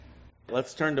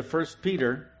Let's turn to 1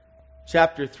 Peter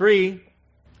chapter 3,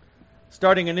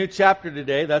 starting a new chapter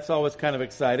today. That's always kind of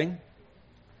exciting.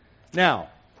 Now,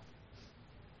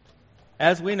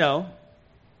 as we know,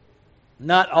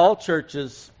 not all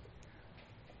churches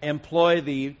employ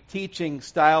the teaching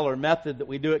style or method that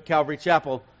we do at Calvary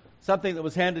Chapel, something that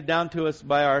was handed down to us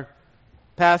by our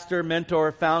pastor,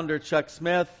 mentor, founder, Chuck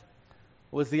Smith,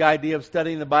 was the idea of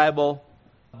studying the Bible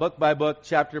book by book,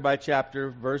 chapter by chapter,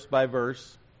 verse by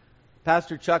verse.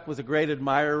 Pastor Chuck was a great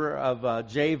admirer of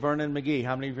J. Vernon McGee.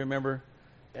 How many of you remember?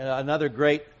 Another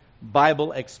great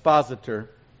Bible expositor.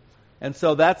 And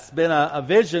so that's been a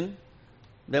vision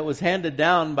that was handed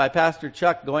down by Pastor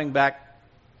Chuck going back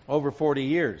over 40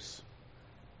 years.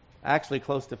 Actually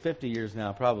close to 50 years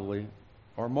now, probably,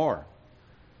 or more.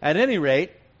 At any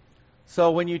rate, so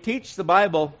when you teach the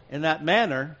Bible in that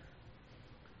manner,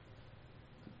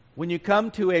 when you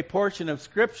come to a portion of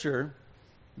Scripture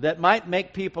that might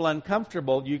make people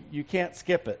uncomfortable, you can't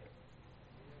skip it.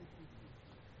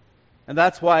 And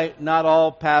that's why not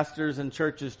all pastors and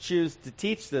churches choose to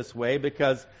teach this way,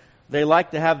 because they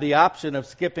like to have the option of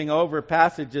skipping over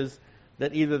passages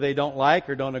that either they don't like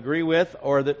or don't agree with,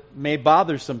 or that may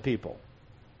bother some people.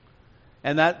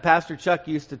 And that Pastor Chuck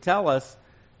used to tell us,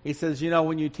 he says,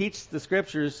 when you teach the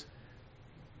Scriptures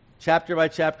chapter by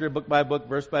chapter, book by book,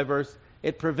 verse by verse,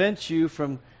 it prevents you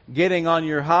from getting on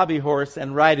your hobby horse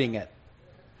and riding it.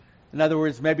 In other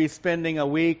words, maybe spending a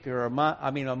week or a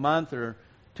month or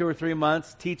 2 or 3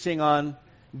 months teaching on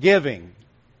giving,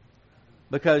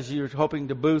 because you're hoping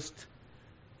to boost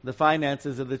the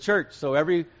finances of the church. So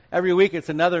every week it's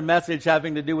another message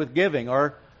having to do with giving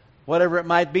or whatever it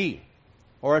might be.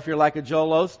 Or if you're like a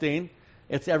Joel Osteen,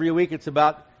 it's every week it's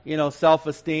about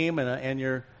self-esteem and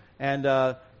you're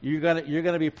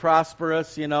gonna be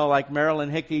prosperous. Like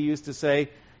Marilyn Hickey used to say,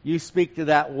 you speak to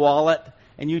that wallet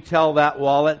and you tell that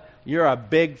wallet you're a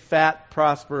big, fat,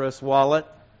 prosperous wallet.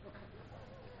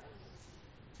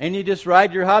 And you just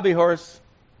ride your hobby horse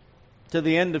to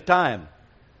the end of time.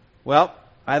 Well,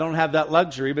 I don't have that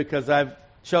luxury because I've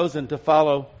chosen to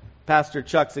follow Pastor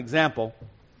Chuck's example.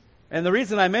 And the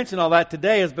reason I mention all that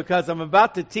today is because I'm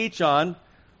about to teach on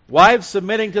wives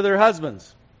submitting to their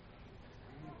husbands.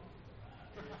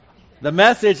 The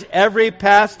message every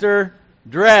pastor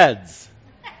dreads.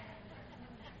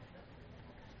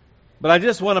 But I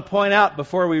just want to point out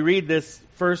before we read this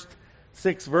first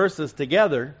 6 verses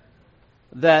together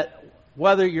that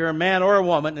whether you're a man or a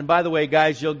woman, and by the way,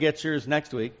 guys, you'll get yours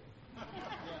next week.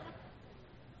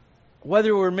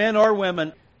 Whether we're men or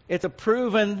women, it's a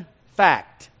proven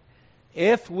fact.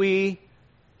 If we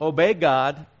obey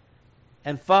God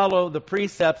and follow the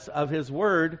precepts of His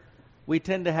Word, we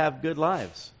tend to have good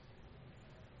lives.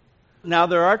 Now,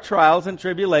 there are trials and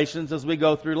tribulations as we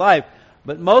go through life,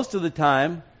 but most of the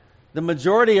time, the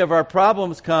majority of our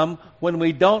problems come when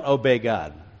we don't obey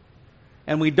God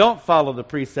and we don't follow the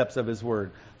precepts of His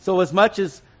Word. So as much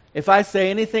as if I say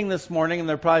anything this morning, and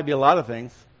there'll probably be a lot of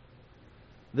things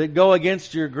that go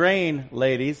against your grain,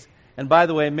 ladies, and by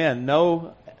the way, men,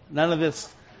 no, none of this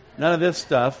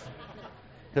stuff,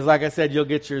 because like I said, you'll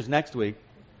get yours next week.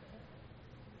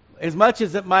 As much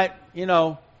as it might,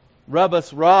 rub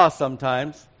us raw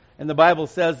sometimes, and the Bible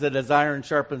says that as iron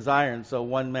sharpens iron, so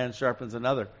one man sharpens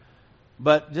another.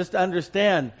 But just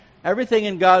understand, everything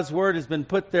in God's Word has been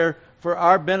put there for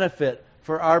our benefit,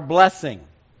 for our blessing.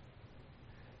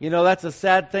 That's a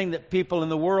sad thing that people in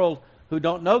the world who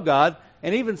don't know God,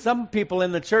 and even some people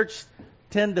in the church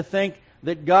tend to think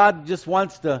that God just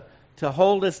wants to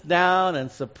hold us down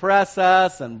and suppress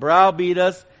us and browbeat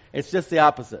us. It's just the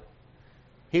opposite.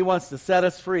 He wants to set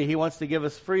us free. He wants to give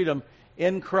us freedom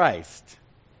in Christ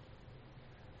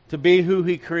to be who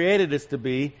He created us to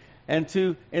be and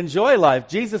to enjoy life.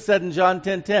 Jesus said in John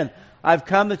 10:10, I've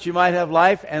come that you might have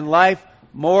life and life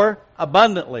more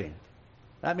abundantly.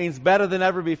 That means better than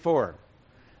ever before.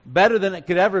 Better than it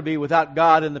could ever be without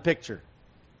God in the picture.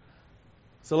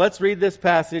 So let's read this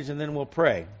passage and then we'll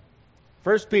pray.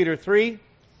 1 Peter 3,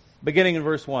 beginning in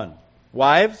verse 1.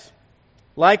 Wives,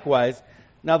 likewise.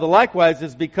 Now the likewise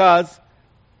is because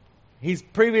he's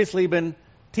previously been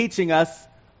teaching us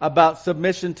about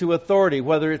submission to authority,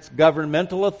 whether it's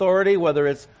governmental authority, whether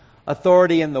it's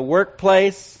authority in the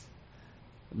workplace,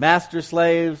 master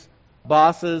slaves,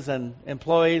 bosses and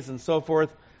employees and so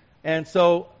forth. And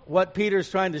so what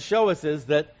Peter's trying to show us is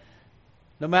that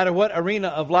no matter what arena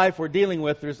of life we're dealing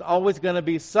with, there's always going to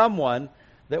be someone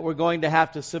that we're going to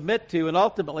have to submit to, and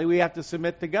ultimately we have to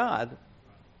submit to God.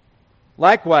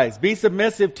 Likewise, be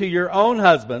submissive to your own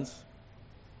husbands,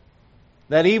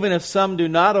 that even if some do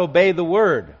not obey the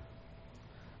word,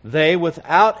 they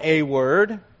without a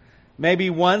word may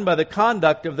be won by the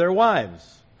conduct of their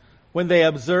wives, when they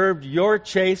observed your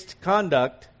chaste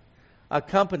conduct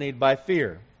accompanied by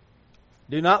fear.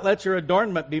 Do not let your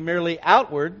adornment be merely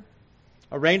outward,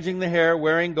 arranging the hair,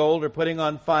 wearing gold, or putting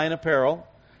on fine apparel.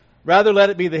 Rather, let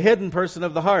it be the hidden person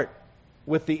of the heart,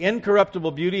 with the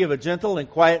incorruptible beauty of a gentle and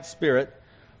quiet spirit,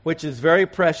 which is very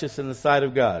precious in the sight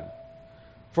of God.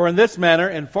 For in this manner,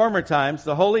 in former times,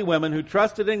 the holy women who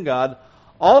trusted in God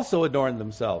also adorned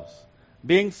themselves,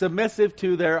 being submissive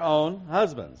to their own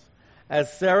husbands,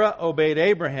 as Sarah obeyed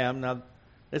Abraham. Now,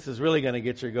 this is really going to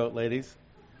get your goat, ladies.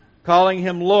 Calling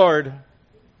him Lord,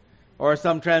 or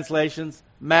some translations,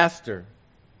 Master.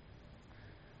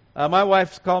 My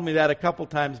wife's called me that a couple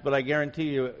times, but I guarantee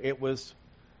you it was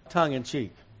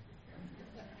tongue-in-cheek.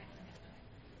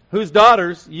 Whose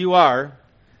daughters you are,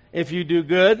 if you do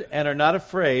good and are not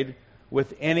afraid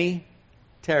with any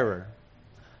terror.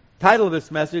 Title of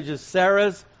this message is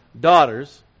Sarah's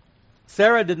Daughters.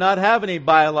 Sarah did not have any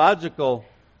biological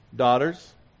daughters.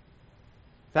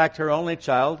 In fact, her only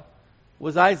child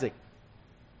was Isaac.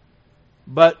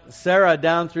 But Sarah,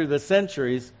 down through the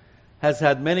centuries, has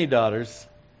had many daughters,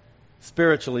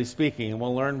 spiritually speaking. And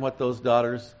we'll learn what those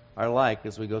daughters are like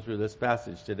as we go through this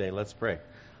passage today. Let's pray.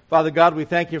 Father God, we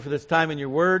thank you for this time in your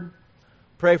word.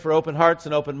 Pray for open hearts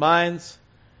and open minds,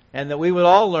 and that we would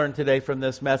all learn today from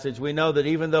this message. We know that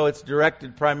even though it's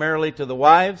directed primarily to the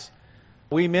wives,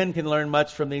 we men can learn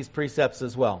much from these precepts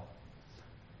as well.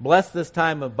 Bless this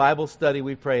time of Bible study,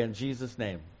 we pray in Jesus'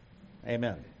 name.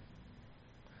 Amen.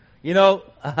 You know,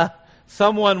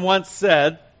 someone once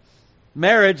said,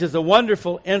 marriage is a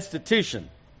wonderful institution.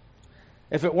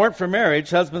 If it weren't for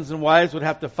marriage, husbands and wives would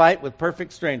have to fight with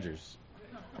perfect strangers.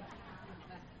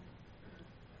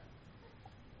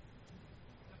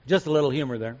 Just a little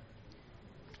humor there.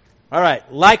 All right.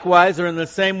 Likewise, or in the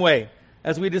same way,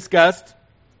 as we discussed,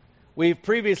 we've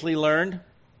previously learned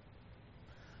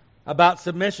about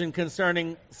submission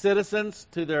concerning citizens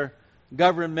to their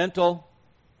governmental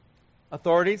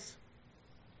authorities,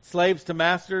 slaves to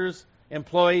masters,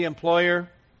 employee, employer.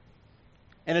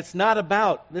 And it's not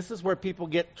about, this is where people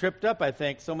get tripped up, I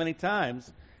think, so many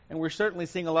times. And we're certainly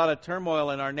seeing a lot of turmoil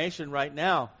in our nation right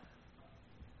now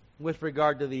with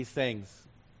regard to these things.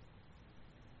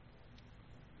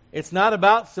 It's not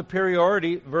about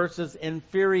superiority versus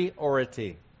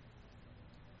inferiority.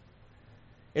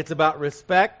 It's about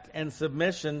respect and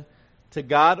submission to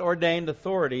God-ordained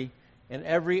authority in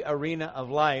every arena of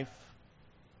life,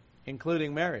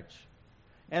 including marriage.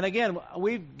 And again,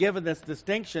 we've given this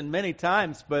distinction many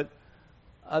times, but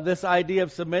this idea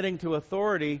of submitting to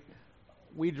authority,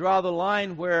 we draw the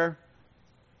line where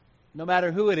no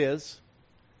matter who it is,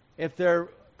 if they're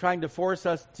trying to force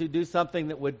us to do something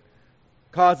that would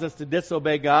cause us to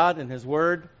disobey God and His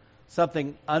Word,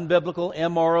 something unbiblical,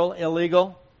 immoral,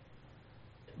 illegal,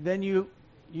 then you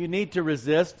need to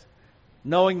resist,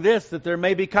 knowing this, that there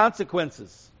may be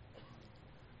consequences.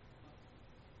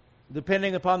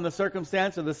 Depending upon the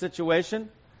circumstance or the situation,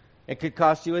 it could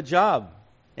cost you a job.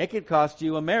 It could cost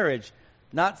you a marriage.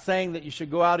 Not saying that you should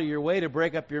go out of your way to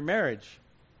break up your marriage.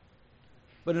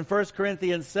 But in 1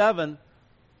 Corinthians 7,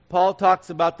 Paul talks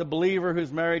about the believer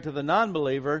who's married to the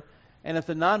non-believer, and if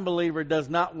the non-believer does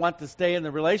not want to stay in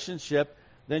the relationship,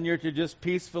 then you're to just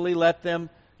peacefully let them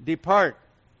depart.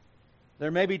 There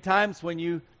may be times when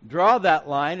you draw that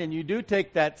line and you do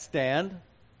take that stand.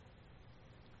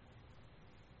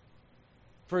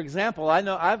 For example, I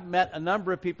know I've met a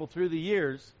number of people through the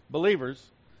years, believers,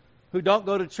 who don't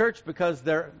go to church because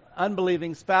their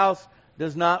unbelieving spouse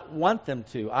does not want them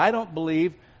to. I don't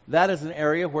believe that is an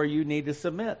area where you need to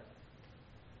submit.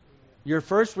 Your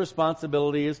first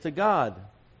responsibility is to God.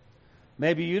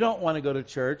 Maybe you don't want to go to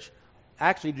church.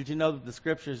 Actually, did you know that the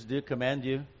Scriptures do command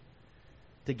you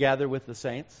to gather with the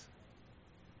saints?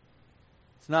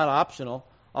 It's not optional.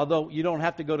 Although you don't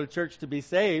have to go to church to be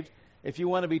saved, if you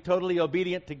want to be totally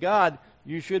obedient to God,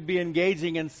 you should be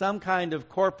engaging in some kind of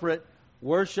corporate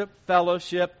worship,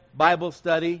 fellowship, Bible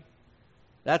study.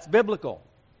 That's biblical.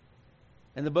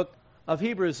 In the book of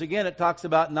Hebrews, again, it talks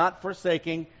about not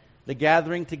forsaking the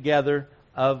gathering together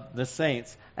of the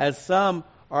saints, as some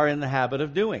are in the habit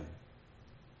of doing.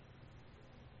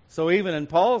 So even in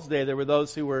Paul's day, there were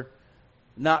those who were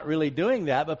not really doing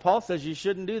that, but Paul says you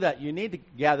shouldn't do that. You need to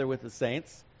gather with the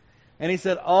saints. And he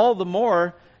said, all the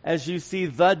more as you see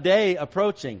the day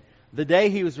approaching. The day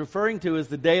he was referring to is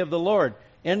the day of the Lord,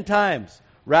 end times,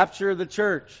 rapture of the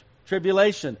church,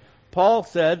 tribulation. Paul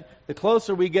said, the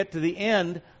closer we get to the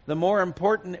end, the more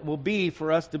important it will be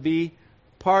for us to be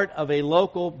part of a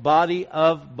local body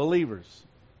of believers.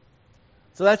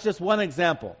 So that's just one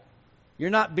example.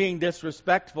 You're not being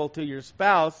disrespectful to your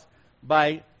spouse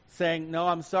by saying, no,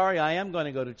 I'm sorry, I am going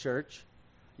to go to church.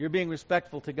 You're being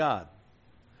respectful to God.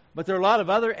 But there are a lot of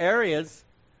other areas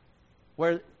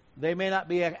where they may not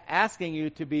be asking you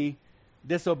to be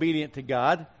disobedient to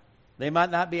God. They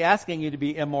might not be asking you to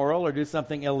be immoral or do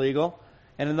something illegal.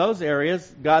 And in those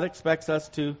areas, God expects us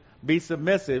to be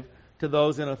submissive to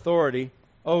those in authority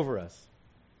over us.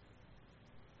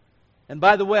 And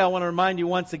by the way, I want to remind you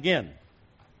once again,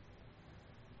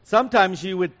 sometimes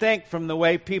you would think from the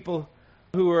way people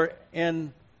who are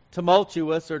in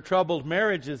tumultuous or troubled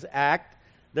marriages act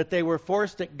that they were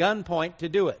forced at gunpoint to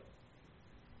do it.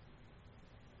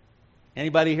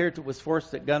 Anybody here that was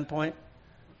forced at gunpoint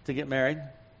to get married?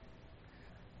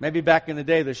 Maybe back in the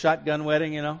day, the shotgun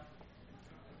wedding, you know.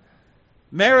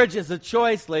 Marriage is a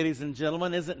choice, ladies and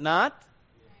gentlemen, is it not?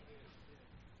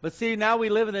 But see, now we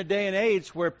live in a day and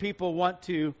age where people want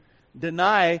to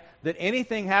deny that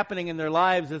anything happening in their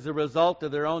lives is a result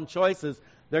of their own choices.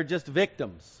 They're just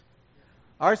victims.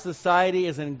 Our society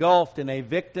is engulfed in a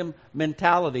victim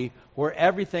mentality where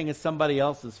everything is somebody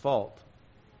else's fault.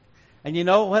 And you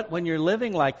know what? When you're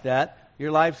living like that,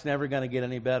 your life's never going to get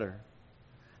any better.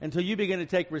 Until you begin to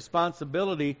take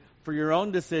responsibility for your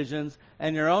own decisions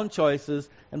and your own choices.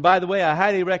 And by the way, I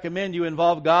highly recommend you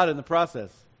involve God in the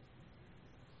process.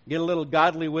 Get a little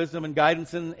godly wisdom and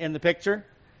guidance in the picture.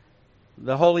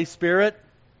 The Holy Spirit,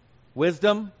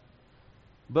 wisdom.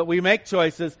 But we make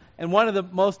choices. And one of the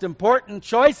most important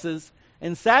choices,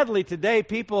 and sadly today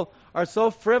people are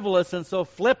so frivolous and so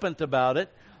flippant about it,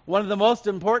 one of the most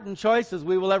important choices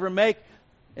we will ever make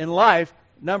in life,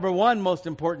 number one most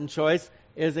important choice,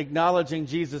 is acknowledging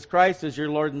Jesus Christ as your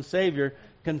Lord and Savior,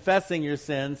 confessing your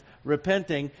sins,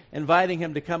 repenting, inviting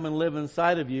Him to come and live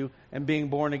inside of you, and being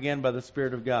born again by the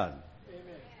Spirit of God.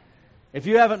 Amen. If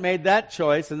you haven't made that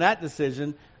choice and that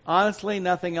decision, honestly,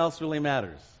 nothing else really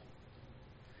matters.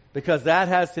 Because that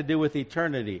has to do with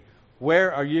eternity.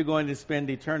 Where are you going to spend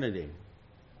eternity?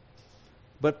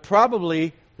 But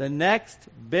probably the next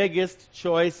biggest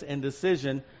choice and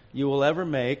decision you will ever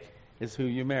make is who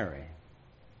you marry.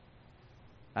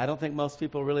 I don't think most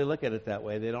people really look at it that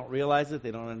way. They don't realize it.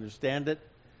 They don't understand it.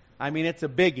 I mean, it's a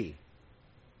biggie.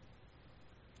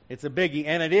 It's a biggie,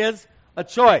 and it is a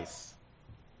choice.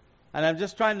 And I'm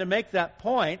just trying to make that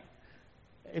point.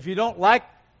 If you don't like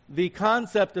the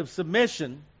concept of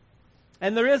submission,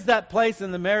 and there is that place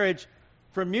in the marriage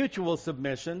for mutual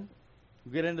submission,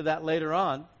 we'll get into that later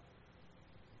on.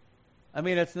 I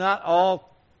mean, it's not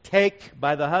all take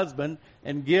by the husband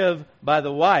and give by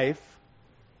the wife.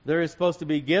 There is supposed to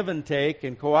be give and take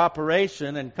and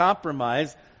cooperation and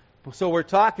compromise. So we're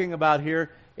talking about here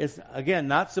is, again,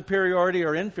 not superiority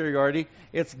or inferiority.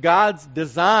 It's God's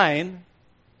design.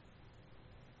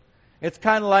 It's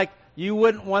kind of like you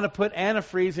wouldn't want to put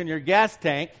antifreeze in your gas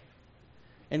tank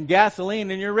and gasoline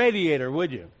in your radiator,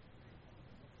 would you?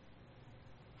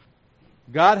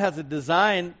 God has a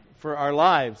design for our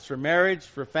lives, for marriage,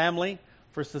 for family,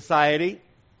 for society.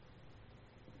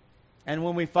 And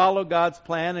when we follow God's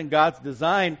plan and God's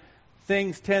design,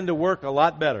 things tend to work a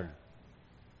lot better.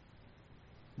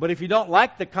 But if you don't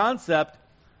like the concept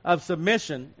of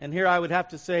submission, and here I would have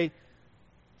to say,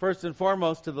 first and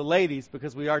foremost to the ladies,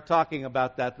 because we are talking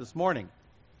about that this morning.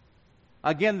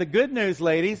 Again, the good news,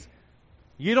 ladies,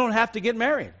 you don't have to get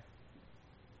married.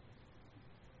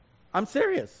 I'm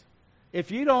serious. If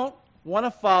you don't want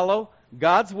to follow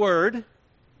God's word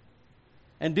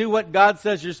and do what God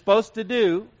says you're supposed to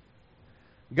do,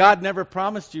 God never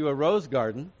promised you a rose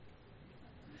garden.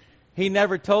 He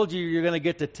never told you you're going to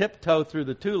get to tiptoe through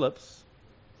the tulips.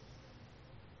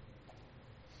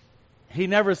 He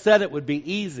never said it would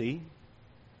be easy.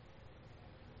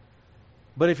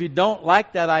 But if you don't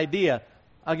like that idea,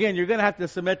 again, you're going to have to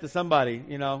submit to somebody.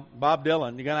 You know, Bob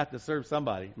Dylan, you're going to have to serve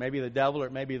somebody. Maybe the devil or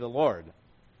it may be the Lord.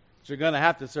 So you're going to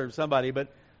have to serve somebody. But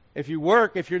if you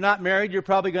work, if you're not married, you're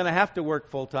probably going to have to work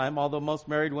full time, although most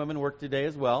married women work today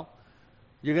as well.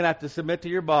 You're going to have to submit to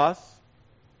your boss.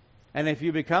 And if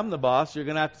you become the boss, you're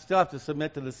going to still have to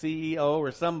submit to the CEO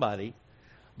or somebody.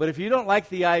 But if you don't like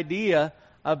the idea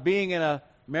of being in a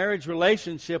marriage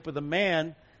relationship with a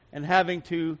man and having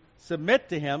to submit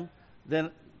to him, then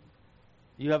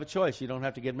you have a choice. You don't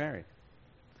have to get married.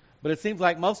 But it seems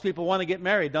like most people want to get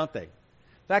married, don't they?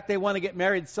 In fact, they want to get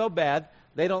married so bad,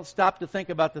 they don't stop to think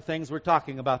about the things we're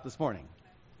talking about this morning.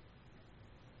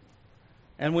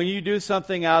 And when you do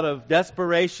something out of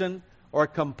desperation or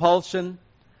compulsion,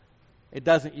 it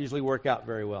doesn't usually work out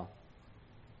very well.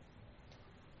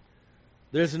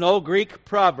 There's an old Greek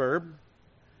proverb,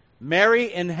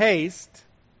 marry in haste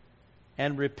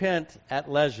and repent at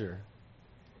leisure.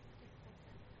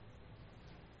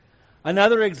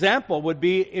 Another example would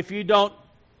be if you don't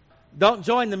don't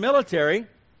join the military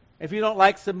if you don't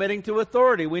like submitting to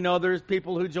authority. We know there's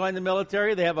people who join the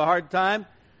military. They have a hard time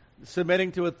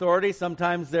submitting to authority.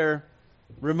 Sometimes they're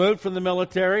removed from the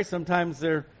military. Sometimes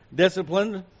they're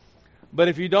disciplined. But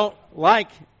if you don't like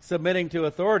submitting to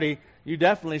authority, you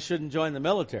definitely shouldn't join the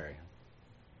military.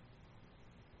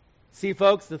 See,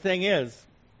 folks, the thing is,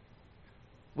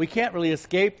 we can't really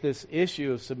escape this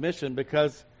issue of submission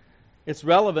because it's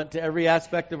relevant to every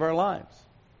aspect of our lives.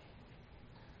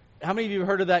 How many of you have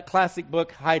heard of that classic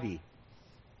book, Heidi?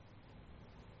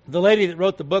 The lady that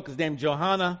wrote the book is named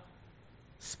Johanna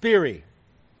Spyri.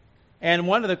 And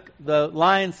one of the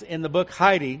lines in the book,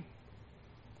 Heidi,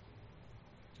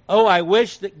 "Oh, I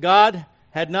wish that God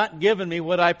had not given me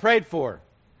what I prayed for.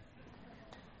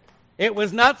 It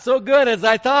was not so good as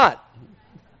I thought."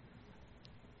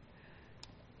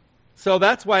 So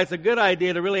that's why it's a good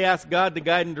idea to really ask God to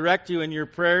guide and direct you in your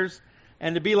prayers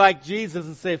and to be like Jesus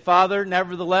and say, "Father,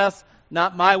 nevertheless,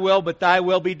 not my will, but thy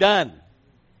will be done."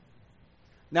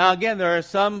 Now, again, there are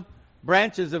some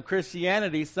branches of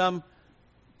Christianity, some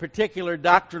particular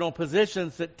doctrinal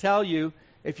positions that tell you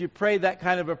if you pray that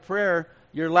kind of a prayer,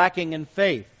 you're lacking in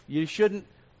faith. You shouldn't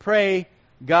pray,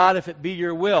 "God, if it be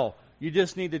your will." You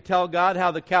just need to tell God how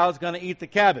the cow's going to eat the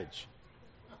cabbage.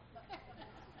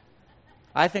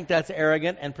 I think that's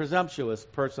arrogant and presumptuous,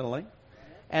 personally.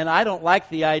 And I don't like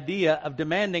the idea of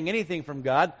demanding anything from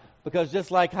God because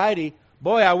just like Heidi,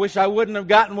 boy, I wish I wouldn't have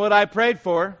gotten what I prayed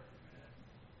for.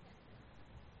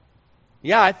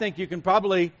 Yeah, I think you can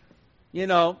probably,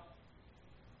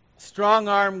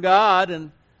 strong-arm God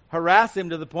and harass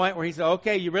him to the point where he said,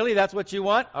 "Okay, that's what you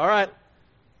want? All right,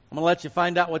 I'm going to let you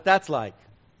find out what that's like."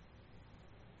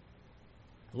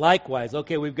 Likewise.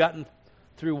 Okay, we've gotten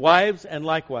through wives and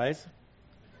likewise.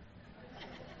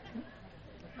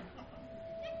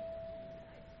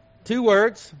 Two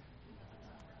words.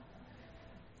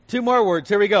 Two more words.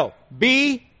 Here we go.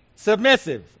 Be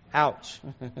submissive. Ouch.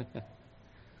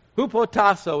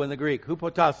 Hupotasso in the Greek.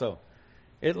 Hupotasso.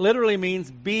 It literally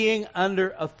means being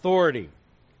under authority.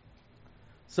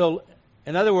 So,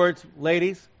 in other words,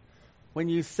 ladies, when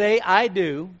you say "I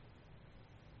do"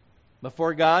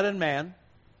 before God and man,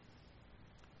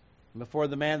 before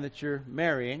the man that you're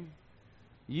marrying,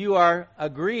 you are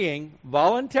agreeing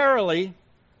voluntarily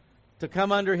to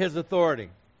come under his authority.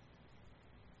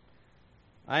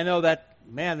 I know that,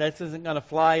 this isn't going to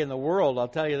fly in the world, I'll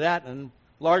tell you that, and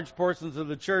large portions of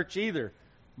the church either.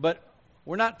 But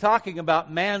we're not talking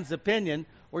about man's opinion,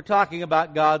 we're talking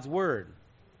about God's word.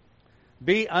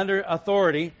 Be under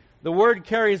authority. The word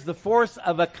carries the force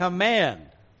of a command.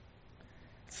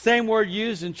 Same word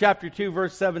used in chapter 2,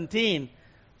 verse 17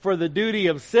 for the duty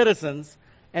of citizens,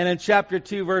 and in chapter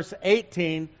 2, verse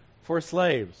 18 for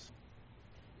slaves.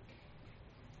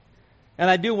 And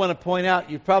I do want to point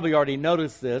out, you've probably already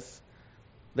noticed this,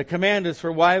 the command is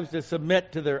for wives to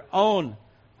submit to their own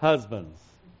husbands,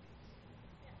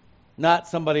 not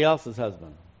somebody else's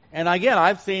husband. And again,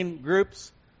 I've seen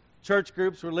groups, church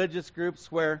groups, religious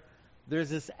groups, where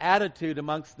there's this attitude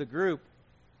amongst the group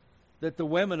that the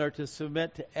women are to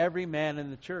submit to every man in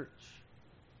the church.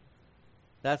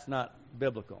 That's not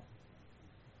biblical.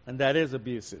 And that is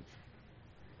abusive.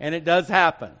 And it does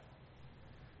happen.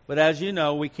 But as you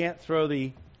know, we can't throw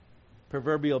the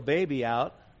proverbial baby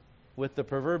out with the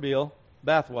proverbial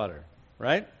bathwater,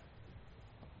 right?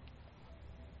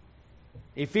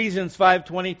 Ephesians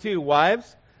 5:22,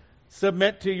 wives,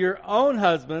 submit to your own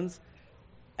husbands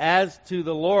as to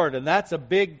the Lord. And that's a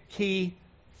big key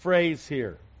phrase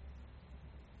here.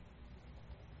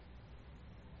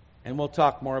 And we'll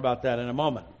talk more about that in a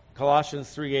moment.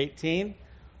 Colossians 3:18,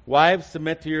 wives,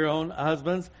 submit to your own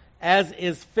husbands as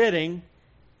is fitting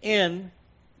in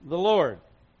the Lord.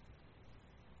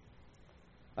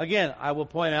 Again, I will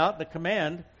point out the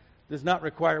command does not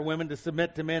require women to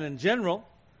submit to men in general,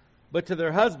 but to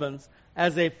their husbands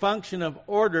as a function of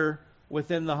order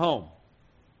within the home.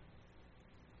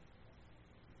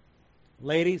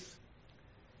 Ladies,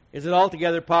 is it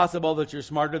altogether possible that you're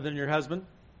smarter than your husband?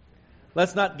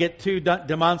 Let's not get too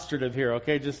demonstrative here,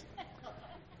 okay? Just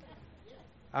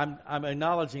I'm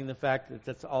acknowledging the fact that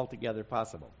that's altogether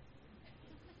possible.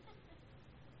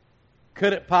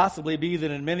 Could it possibly be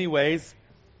that in many ways,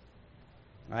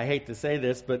 I hate to say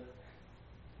this, but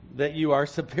that you are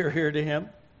superior to him?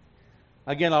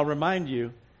 Again, I'll remind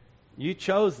you, you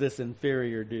chose this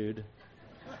inferior dude.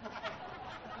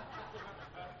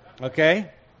 Okay?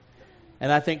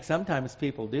 And I think sometimes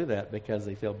people do that because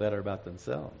they feel better about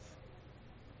themselves.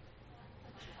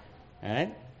 All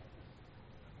right?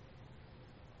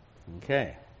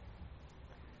 Okay.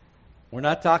 We're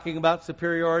not talking about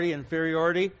superiority,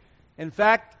 inferiority. In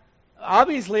fact,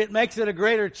 obviously it makes it a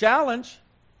greater challenge,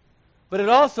 but it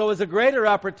also is a greater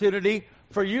opportunity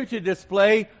for you to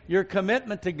display your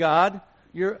commitment to God,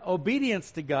 your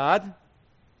obedience to God.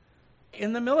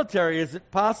 In the military, is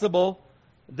it possible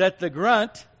that the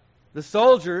grunt, the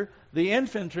soldier, the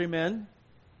infantryman,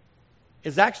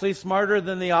 is actually smarter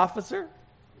than the officer?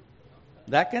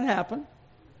 That can happen.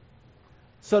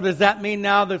 So does that mean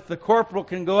now that the corporal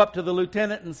can go up to the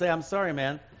lieutenant and say, I'm sorry,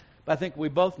 man, but I think we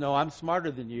both know I'm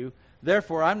smarter than you.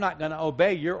 Therefore, I'm not going to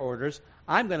obey your orders.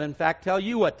 I'm going to, in fact, tell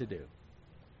you what to do.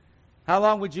 How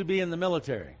long would you be in the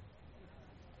military?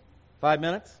 5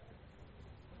 minutes?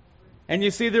 And you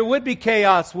see, there would be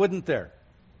chaos, wouldn't there?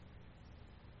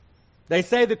 They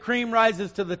say the cream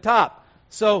rises to the top.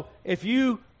 So if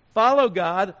you follow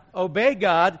God, obey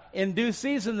God, in due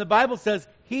season, the Bible says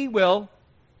He will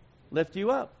lift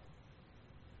you up.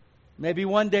 Maybe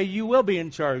one day you will be in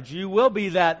charge. You will be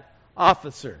that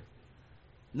officer.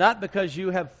 Not because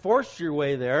you have forced your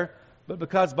way there, but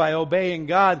because by obeying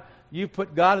God, you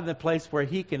put God in the place where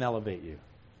He can elevate you.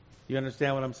 You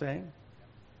understand what I'm saying?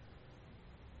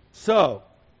 So,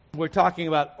 we're talking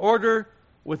about order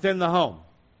within the home.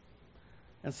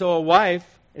 And so a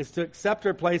wife is to accept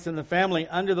her place in the family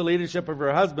under the leadership of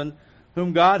her husband,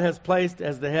 whom God has placed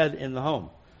as the head in the home.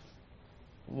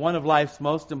 One of life's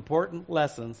most important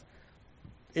lessons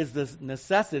is the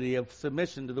necessity of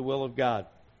submission to the will of God.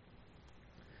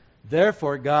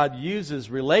 Therefore, God uses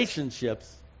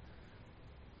relationships,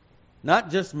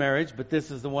 not just marriage, but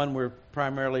this is the one we're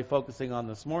primarily focusing on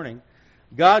this morning.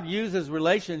 God uses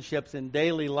relationships in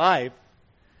daily life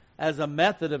as a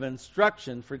method of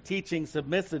instruction for teaching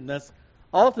submissiveness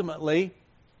ultimately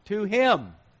to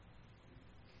Him.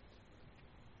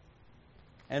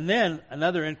 And then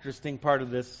another interesting part of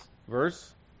this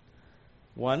verse,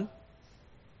 1,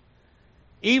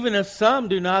 even if some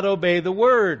do not obey the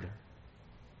word.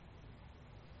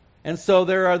 And so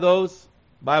there are those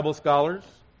Bible scholars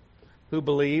who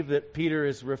believe that Peter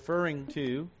is referring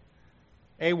to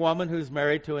a woman who's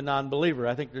married to a non-believer.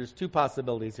 I think there's two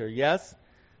possibilities here. Yes,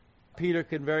 Peter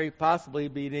could very possibly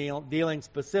be dealing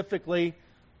specifically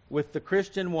with the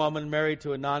Christian woman married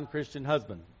to a non-Christian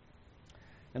husband.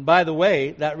 And by the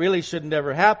way, that really shouldn't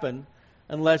ever happen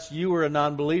unless you were a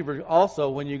non-believer also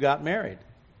when you got married.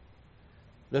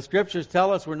 The Scriptures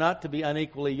tell us we're not to be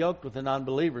unequally yoked with a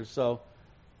non-believer. So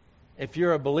if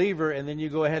you're a believer and then you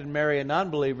go ahead and marry a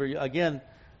non-believer, again,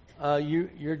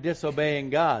 you're disobeying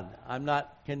God. I'm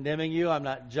not condemning you. I'm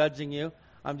not judging you.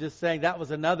 I'm just saying that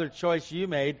was another choice you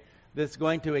made that's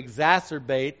going to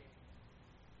exacerbate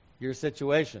your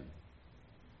situation.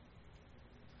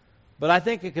 But I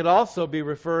think it could also be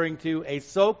referring to a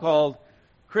so-called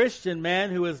Christian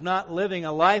man who is not living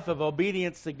a life of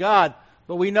obedience to God.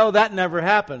 But we know that never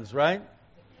happens, right?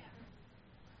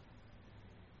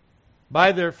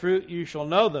 By their fruit you shall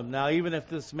know them. Now, even if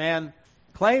this man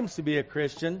claims to be a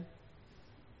Christian,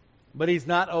 but he's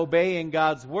not obeying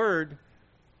God's word.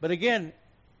 But again,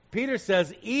 Peter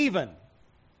says, even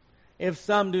if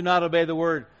some do not obey the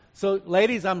word. So,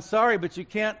 ladies, I'm sorry, but you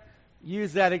can't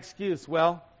use that excuse.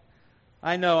 Well,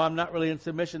 I know I'm not really in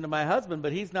submission to my husband,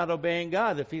 but he's not obeying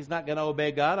God. If he's not going to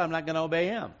obey God, I'm not going to obey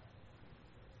him.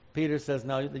 Peter says,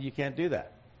 no, you can't do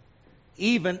that.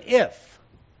 Even if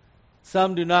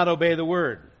some do not obey the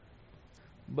word.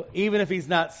 But even if he's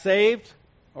not saved,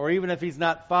 or even if he's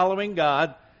not following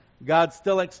God, God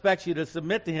still expects you to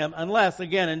submit to Him, unless,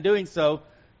 again, in doing so,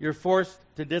 you're forced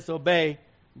to disobey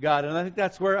God. And I think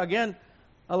that's where, again,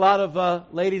 a lot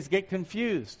of ladies get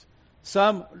confused.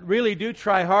 Some really do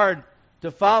try hard to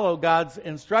follow God's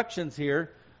instructions here,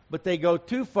 but they go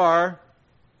too far,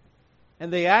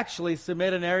 and they actually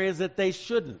submit in areas that they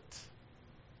shouldn't.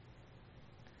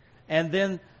 And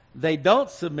then they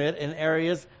don't submit in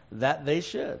areas that they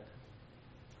should.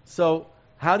 So,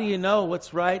 how do you know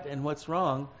what's right and what's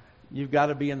wrong? You've got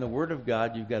to be in the Word of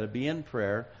God. You've got to be in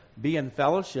prayer, be in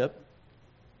fellowship.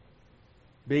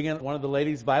 Being in one of the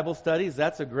ladies' Bible studies,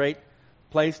 that's a great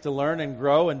place to learn and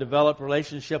grow and develop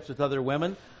relationships with other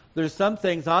women. There's some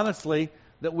things, honestly,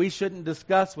 that we shouldn't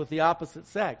discuss with the opposite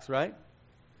sex, right?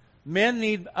 Men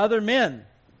need other men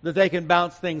that they can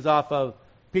bounce things off of,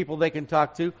 people they can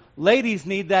talk to. Ladies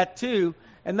need that too.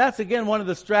 And that's, again, one of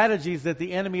the strategies that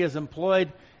the enemy has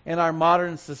employed in our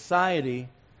modern society,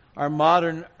 our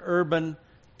modern urban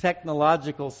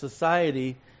technological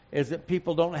society, is that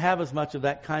people don't have as much of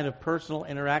that kind of personal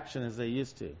interaction as they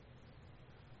used to.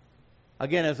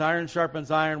 Again, as iron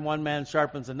sharpens iron, one man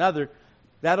sharpens another.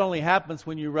 That only happens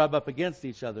when you rub up against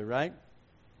each other, right?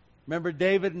 Remember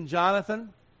David and Jonathan?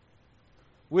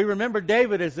 We remember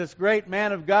David as this great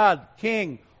man of God,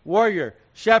 king, warrior,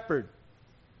 shepherd.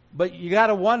 But you got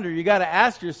to wonder, you got to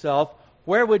ask yourself,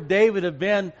 where would David have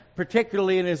been,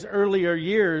 particularly in his earlier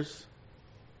years,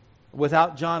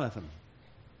 without Jonathan?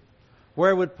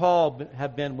 Where would Paul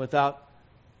have been without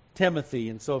Timothy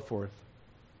and so forth?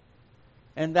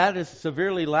 And that is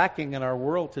severely lacking in our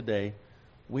world today.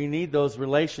 We need those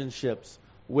relationships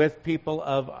with people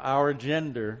of our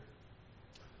gender.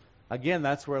 Again,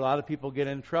 that's where a lot of people get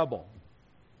in trouble.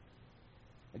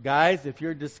 Guys, if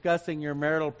you're discussing your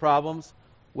marital problems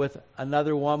with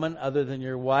another woman other than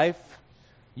your wife,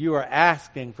 you are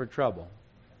asking for trouble.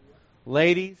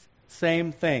 Ladies,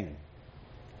 same thing.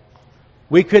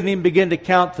 We couldn't even begin to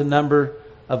count the number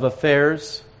of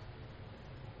affairs,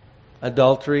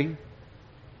 adultery,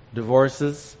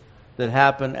 divorces that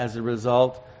happen as a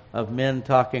result of men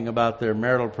talking about their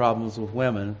marital problems with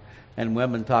women and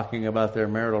women talking about their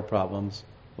marital problems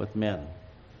with men.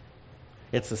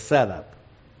 It's a setup.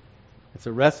 It's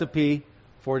a recipe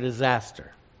for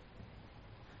disaster.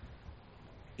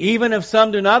 Even if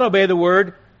some do not obey the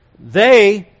word,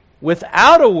 they,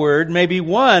 without a word, may be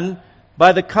won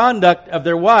by the conduct of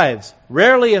their wives.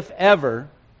 Rarely, if ever,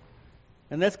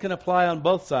 and this can apply on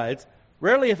both sides,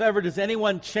 rarely, if ever, does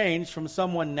anyone change from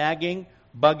someone nagging,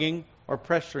 bugging, or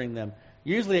pressuring them.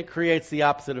 Usually it creates the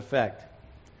opposite effect.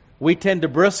 We tend to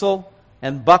bristle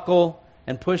and buckle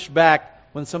and push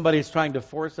back when somebody's trying to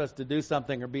force us to do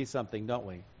something or be something, don't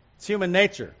we? It's human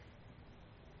nature.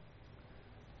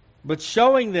 But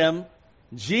showing them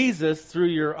Jesus through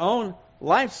your own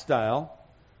lifestyle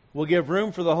will give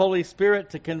room for the Holy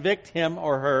Spirit to convict him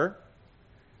or her.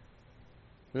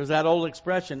 There's that old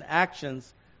expression,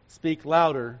 actions speak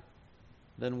louder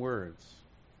than words.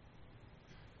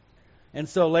 And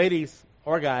so, ladies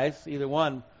or guys, either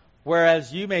one,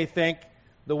 whereas you may think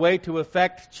the way to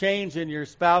effect change in your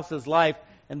spouse's life,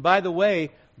 and by the way,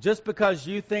 just because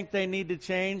you think they need to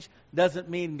change doesn't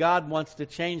mean God wants to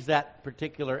change that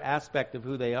particular aspect of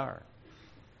who they are.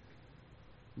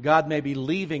 God may be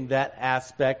leaving that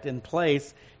aspect in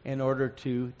place in order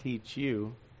to teach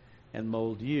you and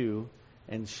mold you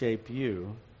and shape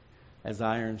you as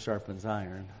iron sharpens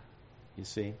iron. You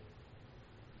see?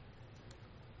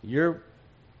 You're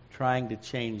trying to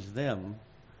change them.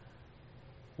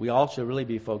 We all should really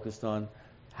be focused on,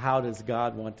 how does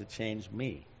God want to change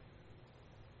me?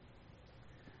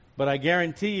 But I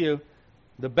guarantee you,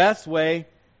 the best way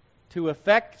to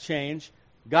effect change,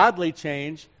 godly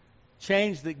change,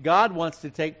 change that God wants to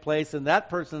take place in that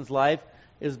person's life,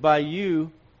 is by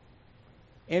you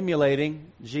emulating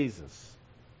Jesus.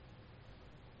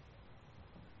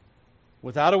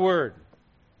 Without a word.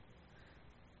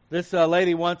 This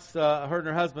lady once, her and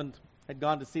her husband had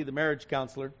gone to see the marriage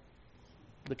counselor.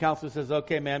 The counselor says,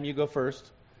 "Okay, ma'am, you go first."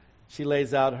 She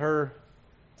lays out her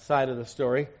side of the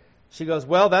story. She goes,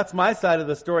 "Well, that's my side of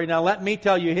the story. Now let me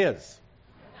tell you his."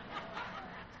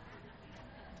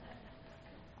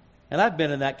 And I've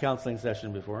been in that counseling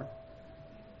session before.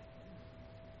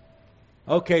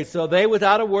 Okay, so they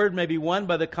without a word may be won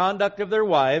by the conduct of their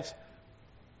wives.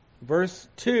 Verse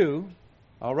 2.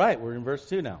 All right, we're in verse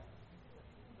 2 now.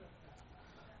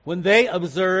 When they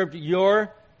observed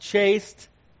your chaste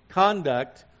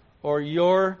conduct or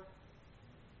your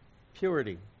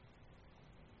purity.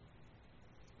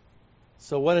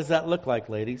 So what does that look like,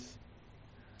 ladies?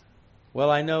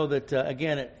 Well, I know that,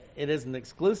 again, it isn't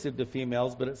exclusive to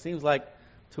females, but it seems like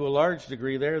to a large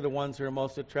degree they're the ones who are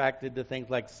most attracted to things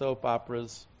like soap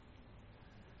operas,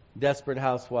 Desperate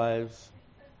Housewives,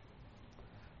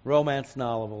 romance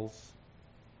novels.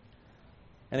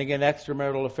 And again,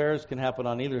 extramarital affairs can happen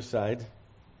on either side.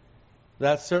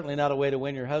 That's certainly not a way to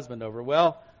win your husband over.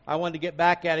 Well, I wanted to get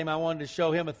back at him. I wanted to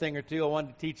show him a thing or two. I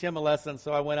wanted to teach him a lesson,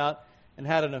 so I went out and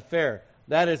had an affair.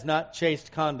 That is not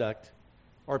chaste conduct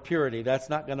or purity. That's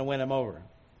not going to win him over.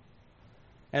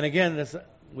 And again,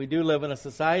 we do live in a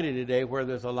society today where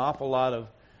there's an awful lot of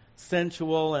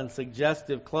sensual and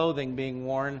suggestive clothing being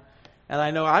worn. And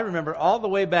I remember all the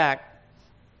way back,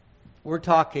 we're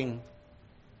talking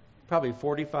probably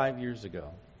 45 years ago,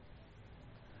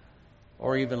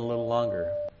 or even a little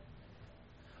longer.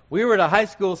 We were at a high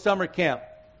school summer camp.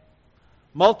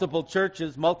 Multiple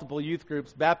churches, multiple youth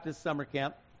groups, Baptist summer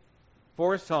camp,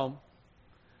 Forest Home.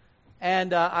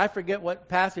 And I forget what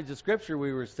passage of Scripture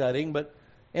we were studying, but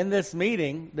in this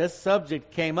meeting, this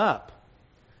subject came up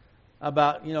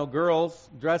about, girls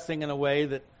dressing in a way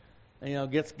that,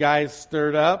 gets guys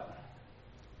stirred up.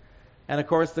 And of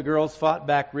course, the girls fought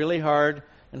back really hard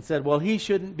and said, well, he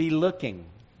shouldn't be looking.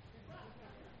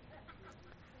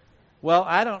 Well,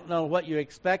 I don't know what you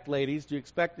expect, ladies. Do you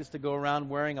expect us to go around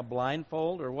wearing a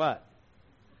blindfold or what?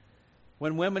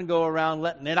 When women go around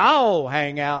letting it all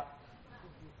hang out.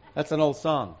 That's an old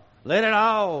song. Let it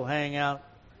all hang out.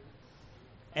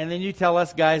 And then you tell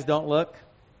us guys don't look?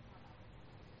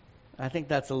 I think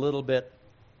that's a little bit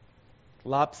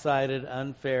lopsided,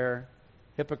 unfair,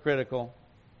 hypocritical.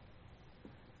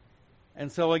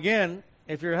 And so again,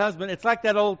 if your husband, it's like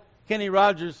that old Kenny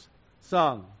Rogers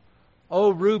song,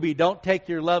 "Oh, Ruby, don't take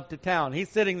your love to town." He's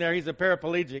sitting there, he's a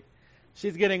paraplegic.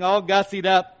 She's getting all gussied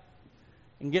up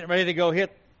and getting ready to go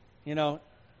hit, the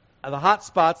hot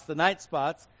spots, the night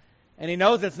spots. And he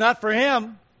knows it's not for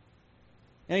him.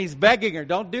 And he's begging her,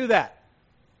 don't do that.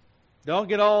 Don't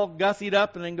get all gussied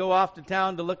up and then go off to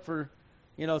town to look for,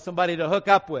 somebody to hook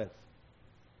up with.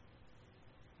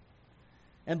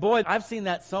 And boy, I've seen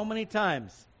that so many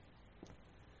times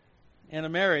in a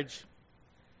marriage.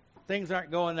 Things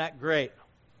aren't going that great.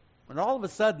 And all of a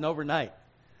sudden, overnight,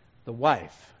 the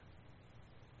wife,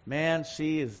 man,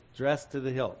 she is dressed to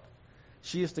the hilt.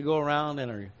 She used to go around in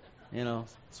her,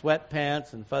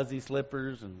 sweatpants and fuzzy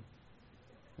slippers and,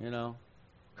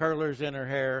 curlers in her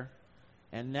hair.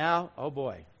 And now, oh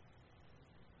boy,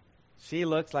 she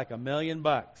looks like $1 million.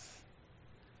 But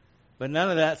none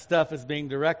of that stuff is being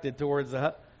directed towards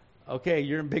okay,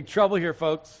 you're in big trouble here,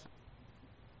 folks.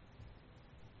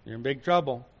 You're in big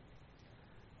trouble.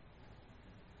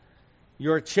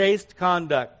 Your chaste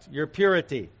conduct, your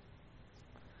purity.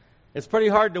 It's pretty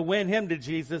hard to win him to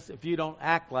Jesus if you don't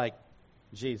act like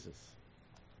Jesus.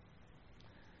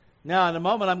 Now, in a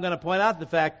moment, I'm going to point out the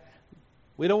fact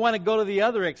we don't want to go to the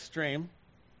other extreme.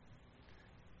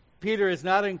 Peter is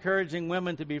not encouraging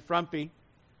women to be frumpy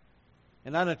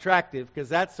and unattractive, because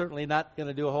that's certainly not going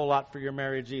to do a whole lot for your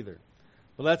marriage either.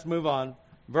 But let's move on.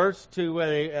 Verse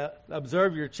 2,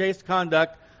 observe your chaste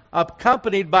conduct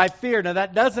accompanied by fear. Now,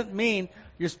 that doesn't mean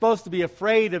you're supposed to be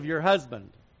afraid of your husband.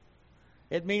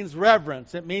 It means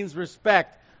reverence. It means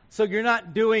respect. So you're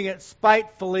not doing it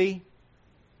spitefully.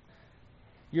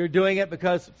 You're doing it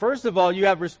because, first of all, you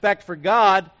have respect for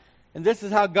God, and this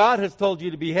is how God has told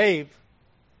you to behave.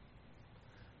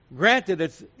 Granted,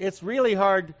 it's really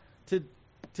hard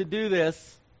to do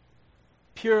this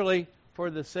purely for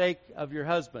the sake of your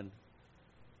husband.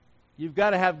 You've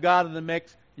got to have God in the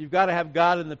mix. You've got to have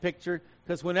God in the picture,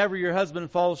 because whenever your husband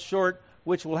falls short,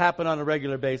 which will happen on a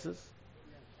regular basis,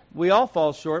 we all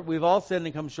fall short. We've all sinned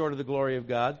and come short of the glory of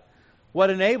God. What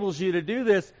enables you to do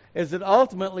this is that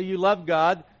ultimately you love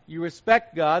God, you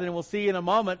respect God, and we'll see in a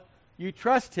moment, you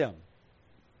trust Him.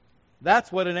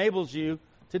 That's what enables you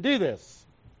to do this.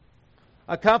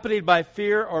 Accompanied by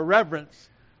fear or reverence,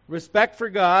 respect for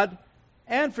God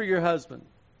and for your husband.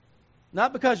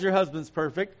 Not because your husband's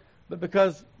perfect, but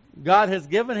because God has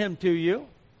given him to you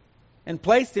and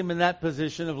placed him in that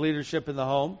position of leadership in the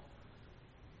home.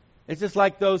 It's just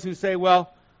like those who say,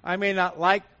 well, I may not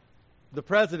like the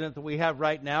president that we have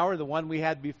right now or the one we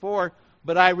had before,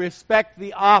 but I respect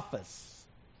the office.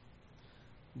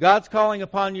 God's calling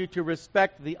upon you to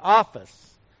respect the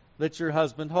office that your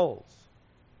husband holds.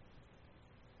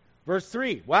 Verse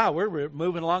 3. Wow, we're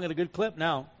moving along at a good clip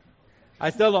now. I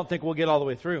still don't think we'll get all the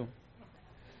way through.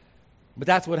 But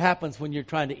that's what happens when you're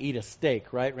trying to eat a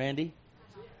steak, right, Randy?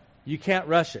 You can't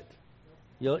rush it.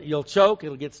 You'll choke.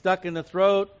 It'll get stuck in the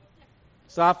throat,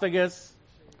 esophagus.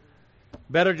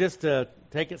 Better just to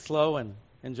take it slow and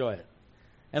enjoy it.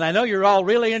 And I know you're all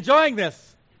really enjoying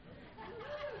this.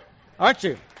 Aren't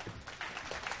you?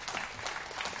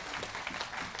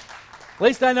 At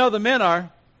least I know the men are.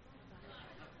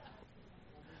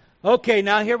 Okay,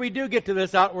 now here we do get to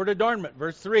this outward adornment.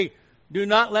 Verse 3. Do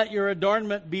not let your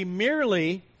adornment be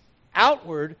merely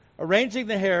outward, arranging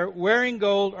the hair, wearing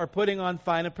gold, or putting on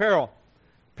fine apparel.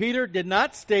 Peter did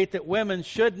not state that women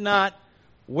should not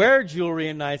wear jewelry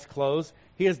and nice clothes.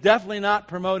 He is definitely not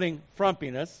promoting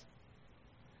frumpiness.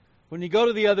 When you go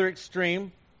to the other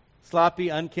extreme, sloppy,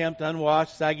 unkempt,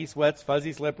 unwashed, saggy sweats,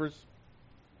 fuzzy slippers,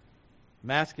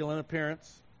 masculine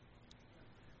appearance,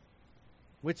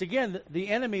 which again, the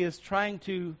enemy is trying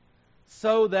to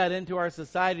sow that into our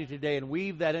society today and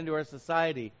weave that into our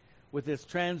society with this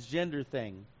transgender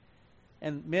thing.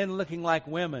 And men looking like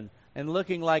women and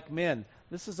looking like men.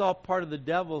 This is all part of the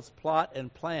devil's plot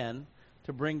and plan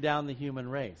to bring down the human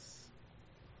race.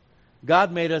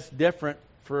 God made us different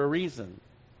for a reason,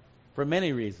 for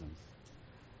many reasons.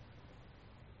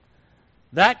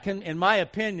 That can, in my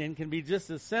opinion, can be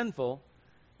just as sinful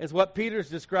as what Peter's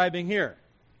describing here.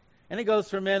 And it goes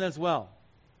for men as well.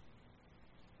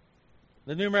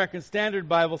 The New American Standard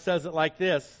Bible says it like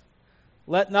this: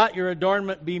 let not your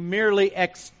adornment be merely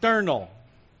external.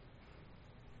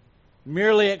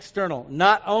 Merely external,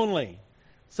 not only.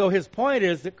 So his point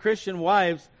is that Christian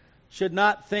wives should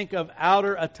not think of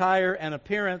outer attire and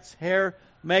appearance, hair,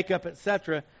 makeup,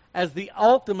 etc., as the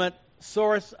ultimate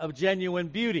source of genuine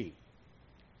beauty.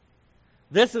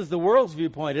 This is the world's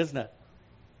viewpoint, isn't it?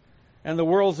 And the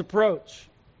world's approach.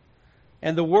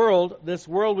 And the world, this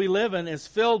world we live in, is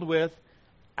filled with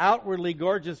outwardly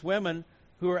gorgeous women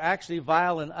who are actually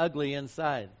vile and ugly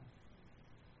inside.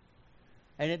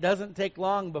 And it doesn't take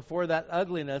long before that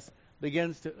ugliness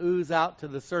begins to ooze out to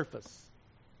the surface.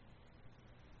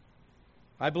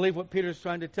 I believe what Peter's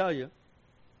trying to tell you.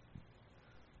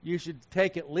 You should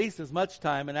take at least as much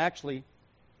time, and actually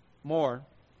more,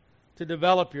 to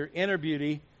develop your inner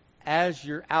beauty as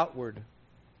your outward.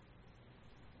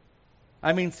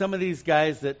 I mean, some of these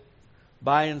guys that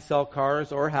buy and sell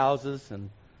cars or houses and,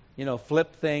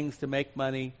 flip things to make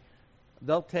money,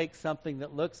 they'll take something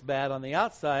that looks bad on the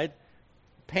outside,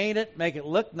 paint it, make it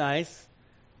look nice.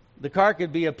 The car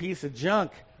could be a piece of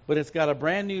junk, but it's got a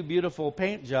brand new, beautiful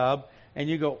paint job, and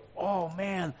you go, oh,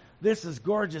 man, this is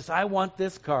gorgeous. I want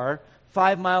this car.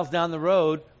 5 miles down the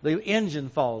road, the engine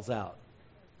falls out.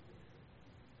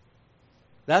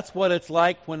 That's what it's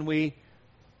like when we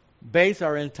base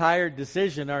our entire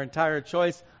decision, our entire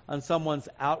choice on someone's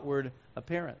outward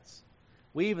appearance.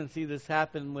 We even see this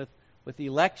happen with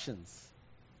elections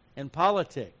and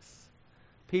politics.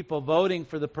 People voting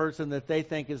for the person that they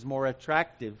think is more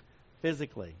attractive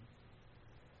physically.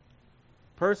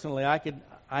 Personally,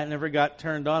 I never got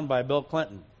turned on by Bill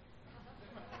Clinton.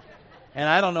 And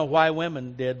I don't know why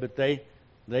women did, but they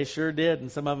sure did,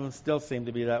 and some of them still seem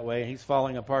to be that way. He's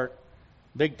falling apart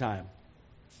big time.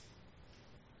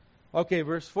 Okay,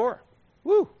 verse 4.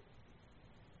 Woo!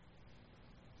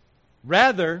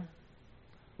 Rather,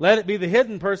 let it be the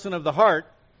hidden person of the heart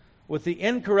with the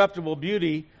incorruptible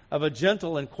beauty of a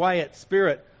gentle and quiet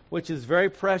spirit, which is very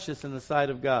precious in the sight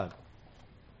of God.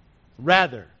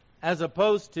 Rather, as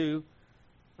opposed to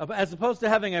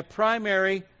having a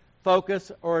primary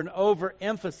focus or an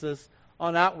overemphasis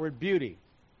on outward beauty.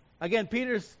 Again,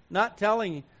 Peter's not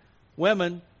telling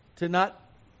women to not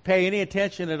pay any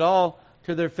attention at all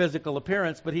to their physical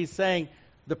appearance, but he's saying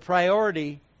the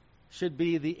priority should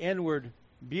be the inward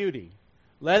beauty.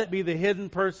 Let it be the hidden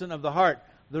person of the heart.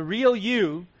 The real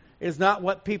you is not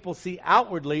what people see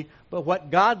outwardly, but what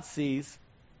God sees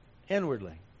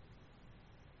inwardly.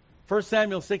 1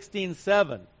 Samuel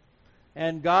 16:7,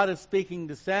 and God is speaking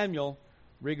to Samuel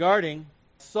regarding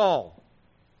Saul,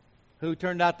 who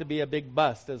turned out to be a big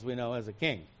bust, as we know, as a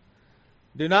king.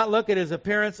 Do not look at his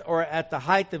appearance or at the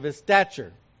height of his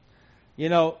stature.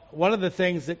 One of the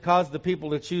things that caused the people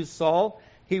to choose Saul,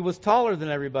 he was taller than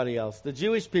everybody else. The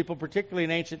Jewish people, particularly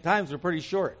in ancient times, were pretty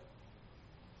short.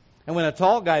 And when a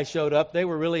tall guy showed up, they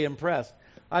were really impressed.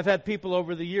 I've had people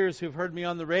over the years who've heard me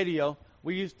on the radio.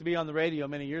 We used to be on the radio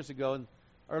many years ago in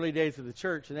early days of the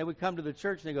church, and they would come to the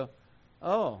church and they go,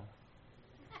 oh,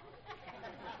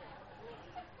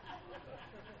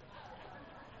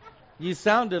 you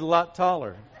sounded a lot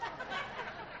taller.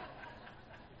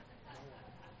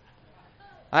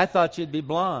 I thought you'd be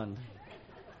blonde.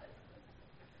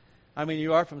 I mean,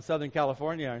 you are from Southern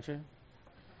California, aren't you?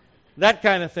 That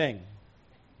kind of thing.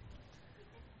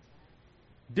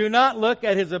 Do not look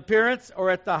at his appearance or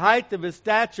at the height of his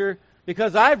stature,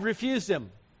 because I've refused him.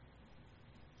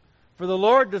 For the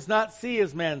Lord does not see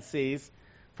as man sees.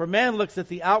 For man looks at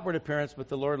the outward appearance, but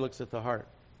the Lord looks at the heart.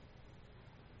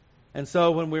 And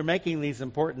so when we're making these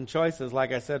important choices,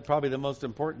 like I said, probably the most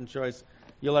important choice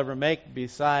you'll ever make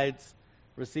besides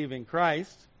receiving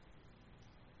Christ,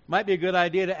 might be a good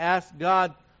idea to ask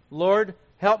God, Lord,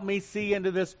 help me see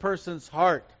into this person's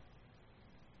heart.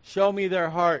 Show me their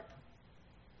heart.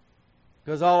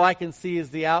 Because all I can see is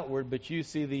the outward, but you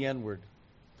see the inward.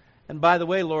 And by the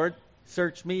way, Lord,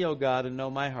 search me, O God, and know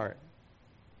my heart.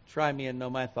 Try me and know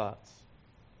my thoughts.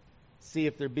 See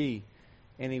if there be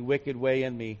any wicked way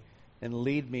in me, and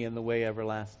lead me in the way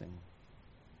everlasting.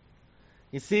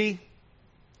 You see,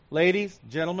 ladies,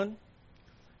 gentlemen,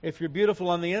 if you're beautiful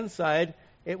on the inside,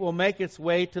 it will make its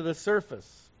way to the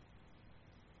surface.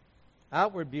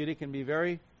 Outward beauty can be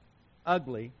very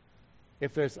ugly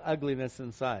if there's ugliness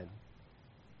inside. In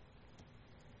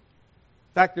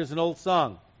fact, there's an old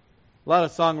song. A lot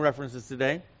of song references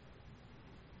today.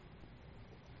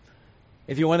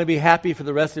 If you want to be happy for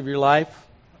the rest of your life,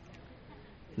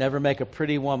 never make a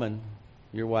pretty woman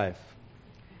your wife.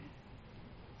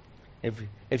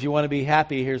 If you want to be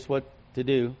happy, here's what to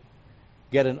do.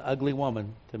 Get an ugly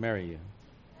woman to marry you.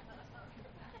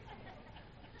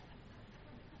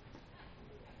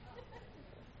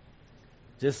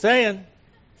 Just saying.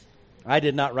 I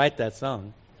did not write that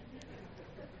song.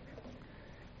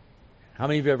 How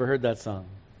many of you ever heard that song?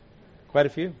 Quite a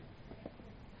few.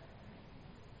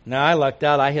 Now, I lucked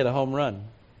out. I hit a home run.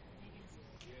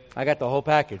 I got the whole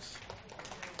package.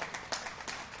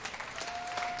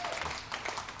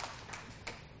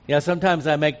 Yeah, sometimes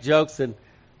I make jokes, and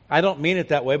I don't mean it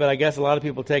that way, but I guess a lot of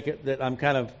people take it that I'm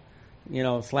kind of,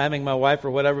 slamming my wife or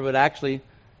whatever, but actually,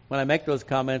 when I make those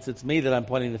comments, it's me that I'm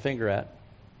pointing the finger at.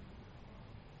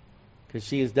 Because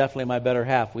she is definitely my better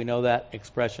half. We know that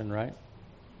expression, right?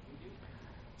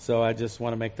 So I just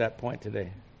want to make that point today.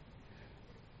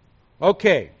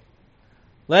 Okay.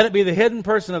 Let it be the hidden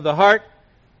person of the heart.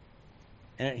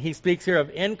 And he speaks here of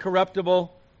incorruptible,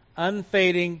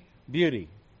 unfading beauty.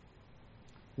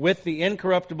 With the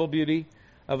incorruptible beauty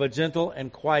of a gentle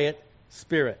and quiet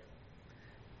spirit.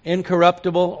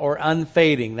 Incorruptible or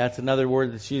unfading. That's another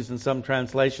word that's used in some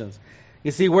translations. You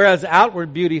see, whereas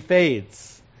outward beauty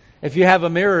fades. If you have a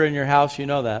mirror in your house, you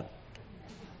know that.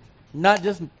 Not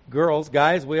just girls,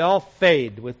 guys, we all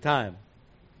fade with time.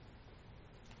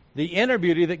 The inner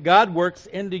beauty that God works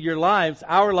into your lives,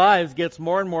 our lives, gets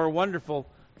more and more wonderful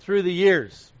through the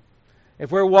years.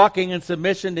 If we're walking in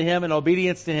submission to Him and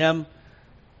obedience to Him,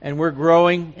 and we're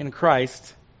growing in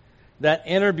Christ, that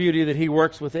inner beauty that He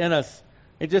works within us,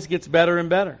 it just gets better and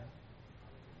better.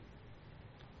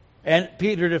 And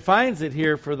Peter defines it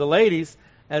here for the ladies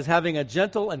as having a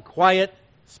gentle and quiet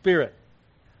spirit.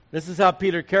 This is how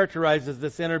Peter characterizes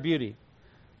this inner beauty.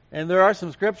 And there are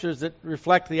some scriptures that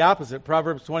reflect the opposite.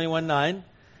 Proverbs 21:9,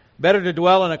 better to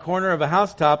dwell in a corner of a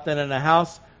housetop than in a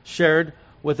house shared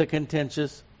with a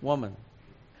contentious woman.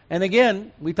 And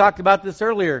again, we talked about this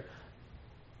earlier.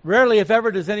 Rarely, if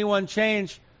ever, does anyone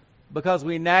change because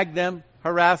we nag them,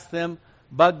 harass them,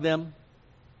 bug them.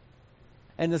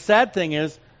 And the sad thing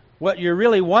is, what you're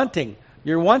really wanting,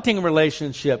 you're wanting a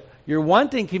relationship, you're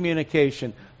wanting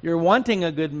communication, you're wanting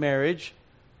a good marriage,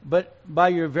 but by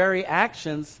your very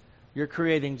actions, you're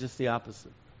creating just the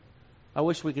opposite. I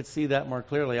wish we could see that more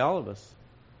clearly, all of us.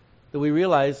 That we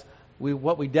realize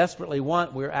what we desperately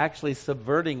want, we're actually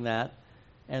subverting that,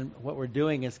 and what we're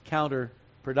doing is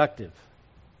counterproductive.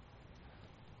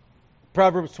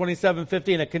 Proverbs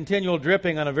 27:15, a continual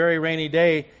dripping on a very rainy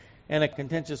day and a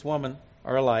contentious woman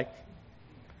are alike.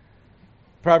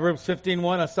 Proverbs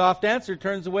 15:1, a soft answer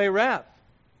turns away wrath.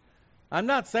 I'm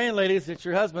not saying, ladies, that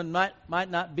your husband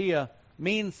might not be a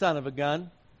mean son of a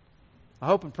gun. I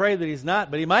hope and pray that he's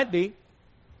not, but he might be.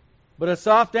 But a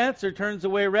soft answer turns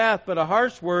away wrath, but a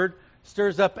harsh word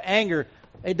stirs up anger.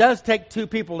 It does take two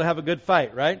people to have a good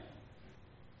fight, right?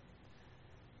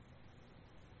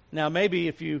 Now, maybe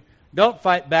if you don't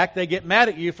fight back, they get mad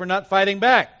at you for not fighting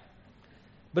back.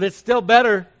 But it's still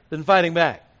better than fighting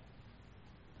back.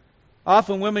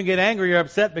 Often women get angry or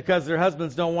upset because their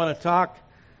husbands don't want to talk.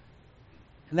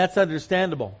 And that's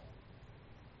understandable.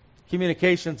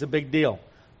 Communication's a big deal.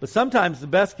 But sometimes the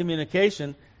best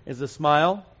communication is a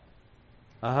smile,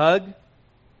 a hug,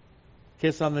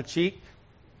 kiss on the cheek,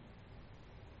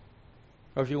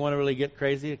 or if you want to really get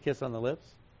crazy, a kiss on the lips.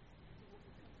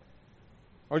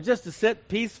 Or just to sit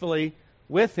peacefully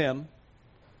with him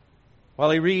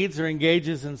while he reads or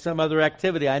engages in some other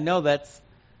activity. I know that's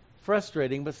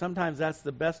frustrating, but sometimes that's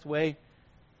the best way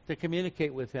to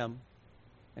communicate with him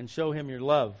and show him your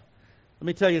love. Let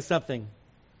me tell you something.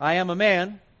 I am a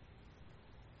man.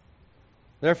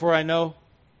 Therefore, I know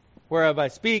whereof I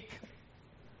speak.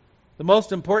 The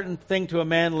most important thing to a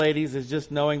man, ladies, is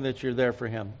just knowing that you're there for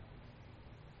him.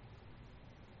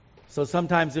 So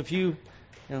sometimes if you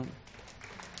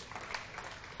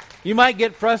might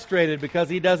get frustrated because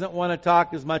he doesn't want to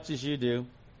talk as much as you do.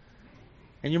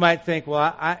 And you might think,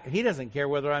 well, he doesn't care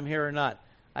whether I'm here or not.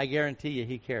 I guarantee you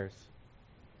he cares.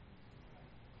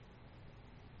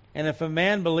 And if a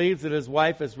man believes that his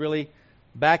wife is really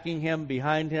backing him,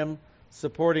 behind him,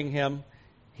 supporting him,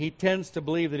 he tends to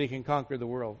believe that he can conquer the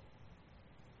world.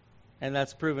 And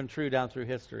that's proven true down through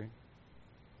history.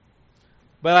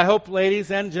 But I hope,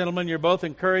 ladies and gentlemen, you're both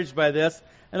encouraged by this.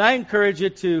 And I encourage you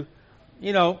to,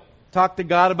 talk to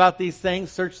God about these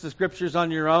things, search the Scriptures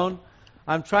on your own.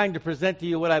 I'm trying to present to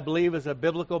you what I believe is a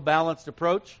biblical, balanced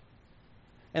approach.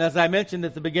 And as I mentioned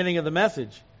at the beginning of the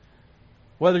message,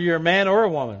 whether you're a man or a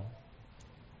woman,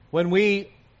 when we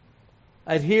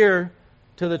adhere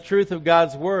to the truth of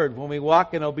God's Word, when we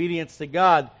walk in obedience to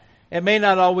God, it may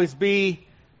not always be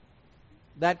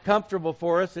that comfortable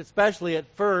for us, especially at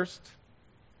first.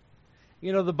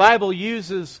 The Bible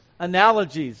uses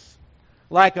analogies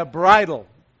like a bridle,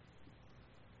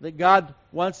 that God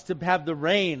wants to have the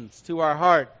reins to our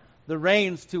heart, the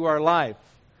reins to our life.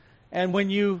 And when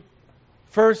you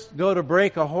first go to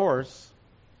break a horse,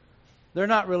 they're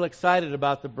not real excited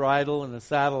about the bridle and the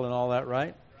saddle and all that,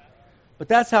 right? But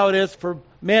that's how it is for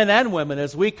men and women.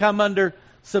 As we come under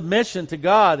submission to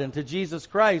God and to Jesus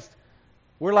Christ,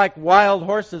 we're like wild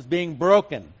horses being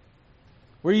broken.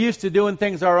 We're used to doing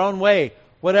things our own way.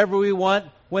 Whatever we want,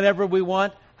 whenever we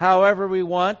want, however we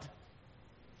want.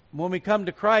 When we come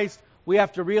to Christ, we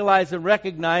have to realize and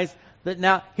recognize that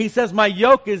now, He says, my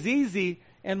yoke is easy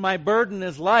and my burden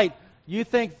is light. You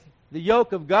think the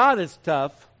yoke of God is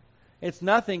tough. It's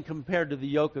nothing compared to the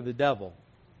yoke of the devil.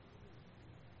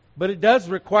 But it does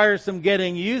require some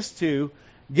getting used to,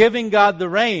 giving God the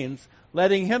reins,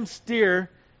 letting Him steer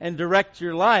and direct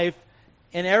your life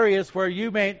in areas where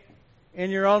you may, in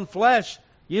your own flesh,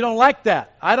 you don't like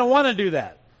that. I don't want to do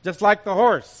that. Just like the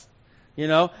horse, you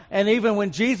know. And even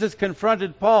when Jesus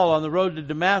confronted Paul on the road to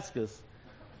Damascus,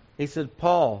 He said,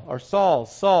 Paul, or Saul,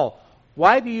 Saul,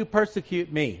 why do you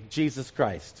persecute me, Jesus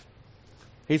Christ?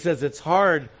 He says, it's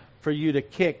hard for you to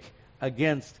kick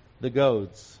against the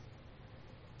goads.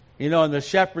 You know, and the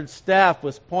shepherd's staff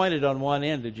was pointed on one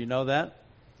end. Did you know that?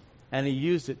 And he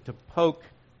used it to poke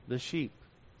the sheep.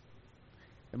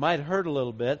 It might hurt a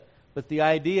little bit, but the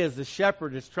idea is the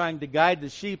shepherd is trying to guide the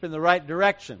sheep in the right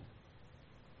direction.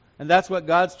 And that's what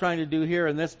God's trying to do here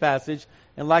in this passage.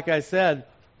 And like I said,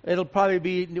 it'll probably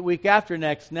be the week after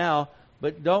next now.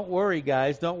 But don't worry,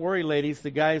 guys. Don't worry, ladies. The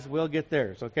guys will get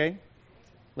theirs, okay?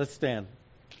 Let's stand.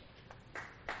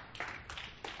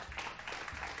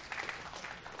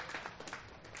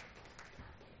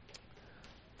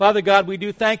 Father God, we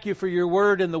do thank You for Your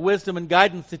word and the wisdom and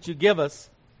guidance that You give us.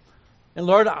 And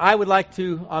Lord, I would like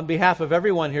to, on behalf of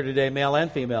everyone here today, male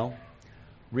and female,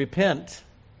 repent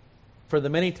for the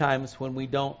many times when we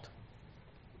don't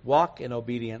walk in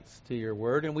obedience to Your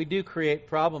word, and we do create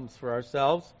problems for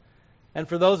ourselves and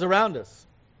for those around us.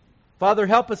 Father,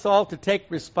 help us all to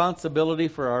take responsibility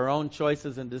for our own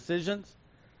choices and decisions.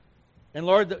 And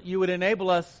Lord, that You would enable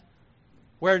us,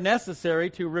 where necessary,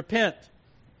 to repent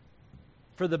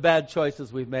for the bad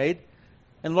choices we've made.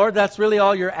 And Lord, that's really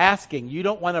all You're asking. You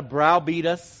don't want to browbeat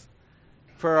us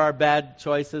for our bad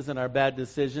choices and our bad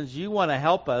decisions. You want to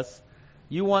help us.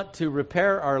 You want to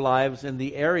repair our lives in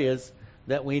the areas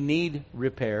that we need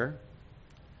repair.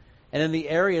 And in the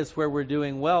areas where we're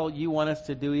doing well, You want us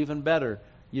to do even better.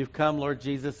 You've come, Lord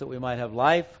Jesus, that we might have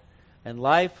life, and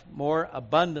life more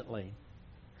abundantly.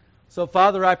 So,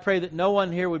 Father, I pray that no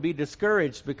one here would be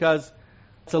discouraged, because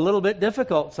it's a little bit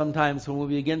difficult sometimes when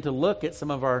we begin to look at some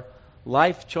of our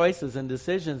life choices and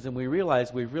decisions and we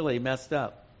realize we've really messed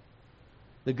up.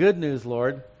 The good news,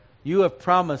 Lord, You have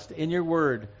promised in Your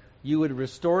word You would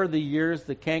restore the years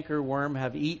the cankerworm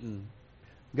have eaten.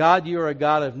 God, You are a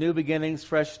God of new beginnings,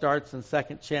 fresh starts, and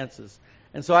second chances.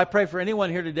 And so I pray for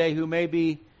anyone here today who may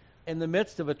be in the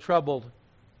midst of a troubled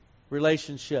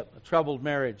relationship, a troubled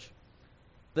marriage,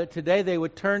 that today they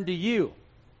would turn to You.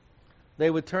 They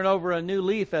would turn over a new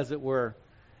leaf, as it were,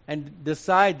 and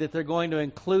decide that they're going to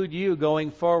include You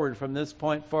going forward from this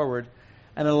point forward,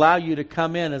 and allow You to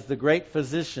come in as the great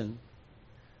physician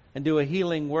and do a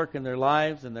healing work in their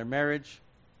lives and their marriage,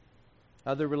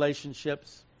 other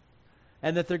relationships,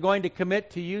 and that they're going to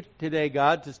commit to You today,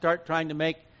 God, to start trying to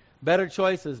make better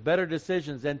choices, better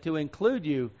decisions, and to include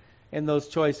You in those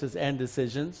choices and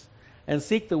decisions, and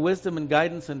seek the wisdom and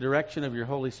guidance and direction of Your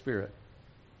Holy Spirit.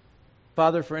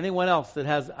 Father, for anyone else that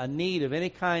has a need of any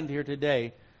kind here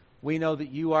today, we know that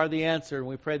You are the answer, and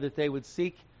we pray that they would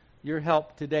seek Your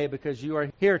help today, because You are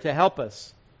here to help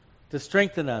us, to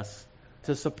strengthen us,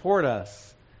 to support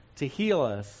us, to heal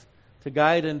us, to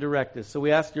guide and direct us. So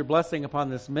we ask Your blessing upon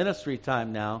this ministry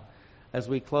time now as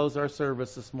we close our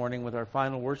service this morning with our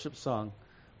final worship song.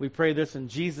 We pray this in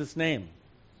Jesus' name.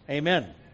 Amen.